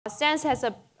SANS has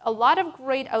a lot of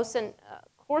great OSINT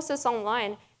courses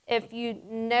online. If you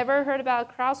never heard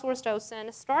about crowdsourced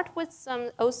OSINT, start with some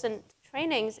OSINT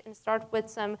trainings and start with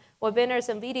some webinars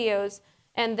and videos.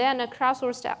 And then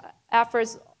crowdsourced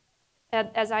efforts,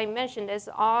 as I mentioned, is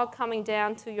all coming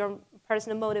down to your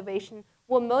personal motivation.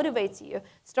 What motivates you?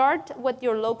 Start with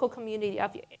your local community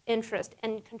of your interest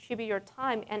and contribute your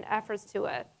time and efforts to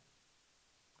it.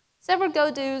 Several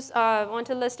go-dos, I want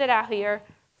to list it out here.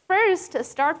 First,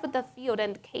 start with the field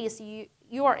and case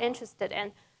you are interested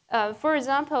in. For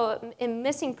example, in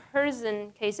missing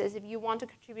person cases, if you want to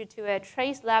contribute to it,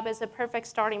 Trace Lab is a perfect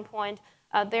starting point.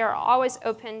 They are always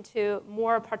open to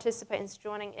more participants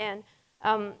joining in.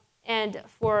 And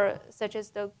for such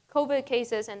as the COVID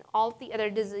cases and all the other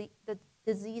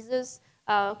diseases,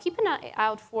 keep an eye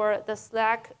out for the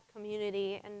Slack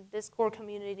community and Discord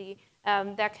community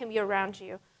that can be around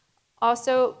you.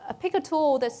 Also, pick a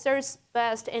tool that serves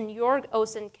best in your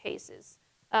OSINT cases.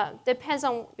 Depends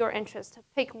on your interest.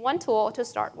 Pick one tool to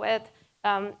start with.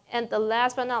 And the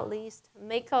last but not least,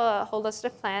 make a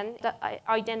holistic plan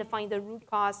identifying the root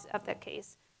cause of the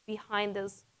case behind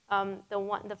this,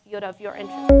 the field of your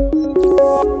interest.